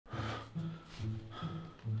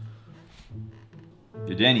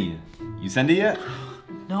Yo, Danny, you send it yet?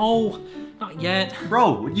 No, not yet.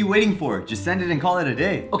 Bro, what are you waiting for? Just send it and call it a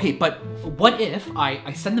day. Okay, but what if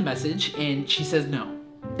I send the message and she says no?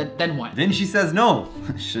 Then what? Then she says no.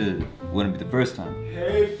 Shit, wouldn't be the first time.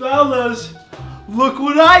 Hey fellas, look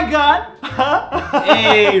what I got!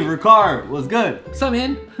 Hey, Ricard, what's good? What's up,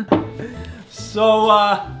 man? So,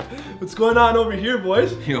 what's going on over here,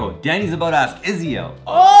 boys? Yo, Danny's about to ask Izzy out.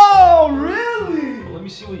 Oh, really? Let me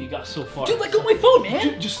see what you got so far. Dude, let go of my phone,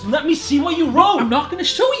 man. Just let me see what you wrote. I'm not gonna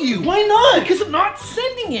show you. Why not? Because I'm not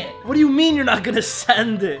sending it. What do you mean you're not gonna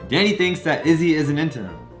send it? Danny thinks that Izzy isn't into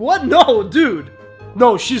him. What? No, dude.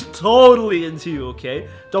 No, she's totally into you, okay?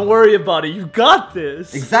 Don't worry about it. You got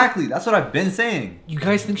this. Exactly, that's what I've been saying. You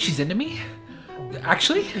guys think she's into me?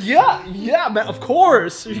 Actually? Yeah, man, of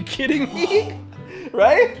course. Are you kidding me?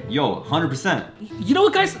 Right? Yo, 100%. You know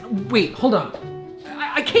what, guys? Wait, hold on.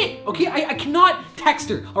 I can't, okay? I cannot text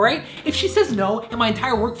her, all right? If she says no and my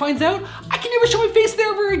entire work finds out, I can never show my face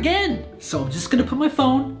there ever again. So I'm just gonna put my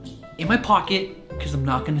phone in my pocket because I'm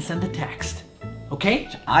not gonna send a text, okay?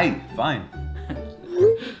 Fine.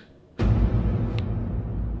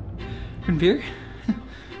 Ranvir?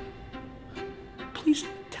 Please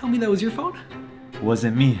tell me that was your phone?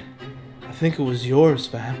 Wasn't me. I think it was yours,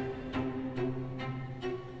 fam.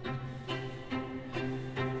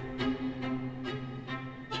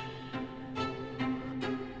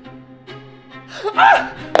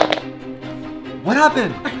 What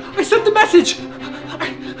happened? I sent the message!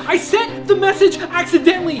 I sent the message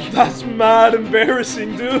accidentally! That's mad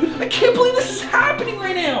embarrassing, dude. I can't believe this is happening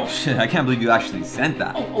right now! Shit, I can't believe you actually sent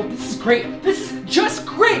that. Oh, this is great. This is just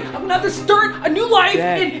great. I'm gonna have to start a new life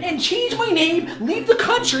and change my name, leave the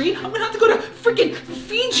country. I'm gonna have to go to freaking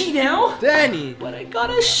Fiji now. Danny. But I got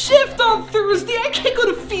a shift on Thursday. I can't go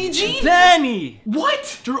to Fiji. Danny.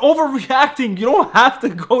 What? You're overreacting. You don't have to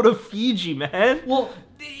go to Fiji, man. Well,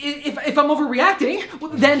 if I'm overreacting,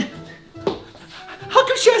 well, then how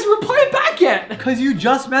come she hasn't replied back yet? Cause you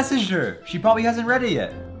just messaged her. She probably hasn't read it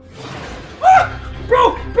yet.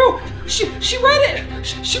 Bro, she read it.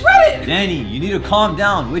 She read it. Danny, you need to calm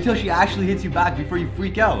down. Wait till she actually hits you back before you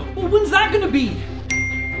freak out. Well, when's that gonna be?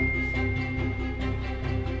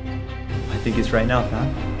 I think it's right now,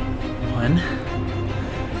 fam. 1,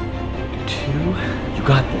 2, you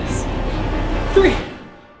got this. 3.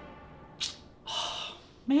 Oh,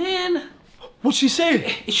 man. What'd she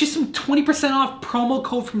say? It's just some 20% off promo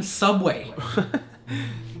code from Subway.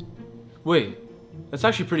 Wait, that's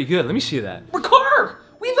actually pretty good. Let me see that. Ricard,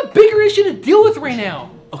 we have a bigger issue to deal with right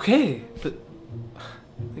now. Okay, but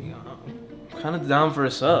I'm kind of down for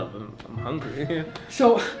a sub. I'm hungry.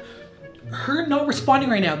 So, her not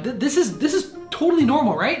responding right now. This is totally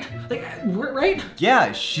normal, right? Like, right?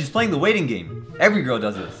 Yeah, she's playing the waiting game. Every girl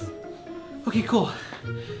does this. Okay, cool.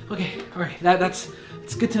 Okay, all right.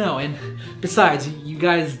 It's good to know. And besides, you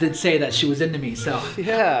guys did say that she was into me, so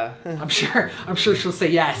Yeah. I'm sure she'll say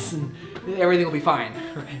yes, and everything will be fine,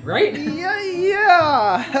 right?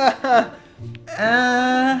 Yeah.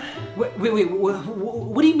 Wait.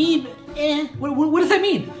 What do you mean? What does that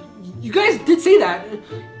mean? You guys did say that.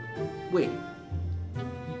 Wait.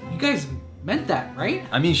 You guys meant that, right?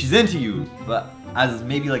 I mean, she's into you, but as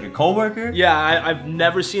maybe like a coworker? Yeah, I've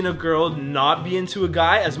never seen a girl not be into a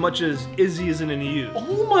guy as much as Izzy isn't into you.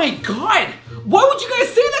 Oh my god! Why would you guys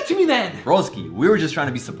say that to me then? Broski, we were just trying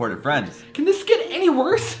to be supportive friends. Can this get any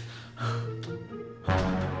worse?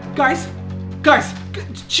 Guys,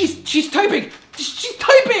 she's typing! She's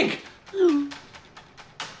typing!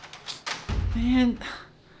 Man,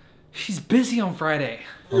 she's busy on Friday.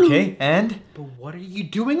 Okay, and? But what are you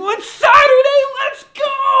doing on Saturday? Let's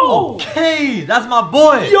go! Okay, that's my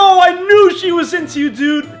boy! Yo, I knew she was into you,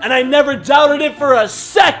 dude, and I never doubted it for a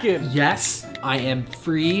second. Yes, I am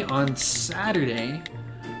free on Saturday.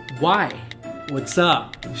 Why? What's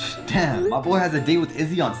up? Damn, my boy has a date with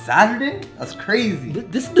Izzy on Saturday? That's crazy.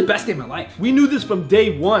 This is the best day of my life. We knew this from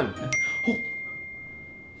day one.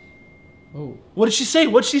 Oh. What did she say?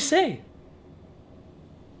 What'd she say?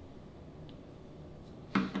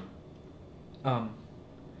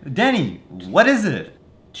 Danny, what is it?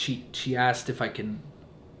 She asked if I can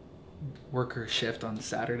work her shift on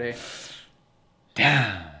Saturday.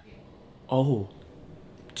 Damn. Oh.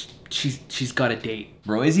 She's got a date.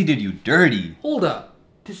 Bro, Izzy did you dirty. Hold up.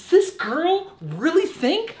 Does this girl really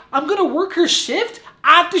think I'm gonna work her shift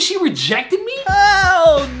after she rejected me?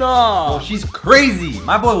 Hell no! Bro, she's crazy.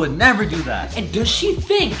 My boy would never do that. And does she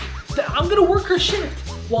think that I'm gonna work her shift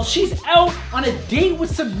while she's out on a date with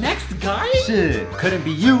some next guy? Shit, couldn't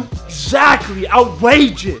be you. Exactly,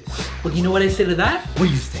 outrageous. Well, you know what I say to that? What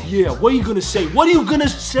do you say? Yeah, what are you gonna say? What are you gonna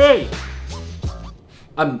say?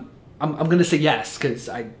 I'm I'm gonna say yes, because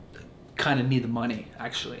I kind of need the money,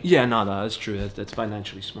 actually. Yeah, no, that's true. That's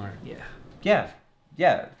financially smart. Yeah.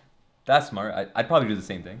 Yeah, that's smart. I'd probably do the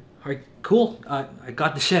same thing. All right, cool. I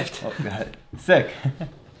got the shift. Oh, God. Sick.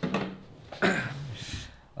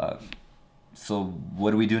 So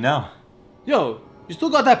what do we do now? Yo, you still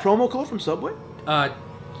got that promo code from Subway?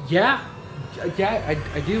 Yeah,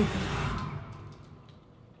 I do.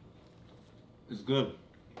 It's good.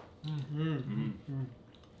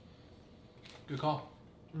 Good call.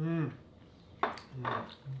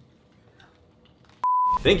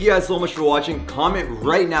 Thank you guys so much for watching. Comment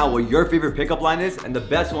right now what your favorite pickup line is, and the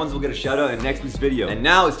best ones will get a shout out in next week's video. And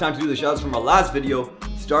now it's time to do the shout outs from our last video,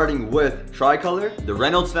 starting with Tricolor, the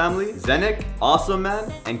Reynolds family, Zenik, Awesome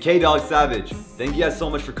Man, and K-Dog Savage. Thank you guys so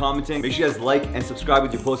much for commenting. Make sure you guys like and subscribe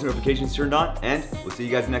with your post notifications turned on, and we'll see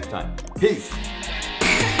you guys next time. Peace.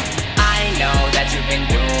 I know that you've been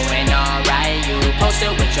doing alright. You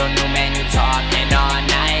posted with your new man, you talk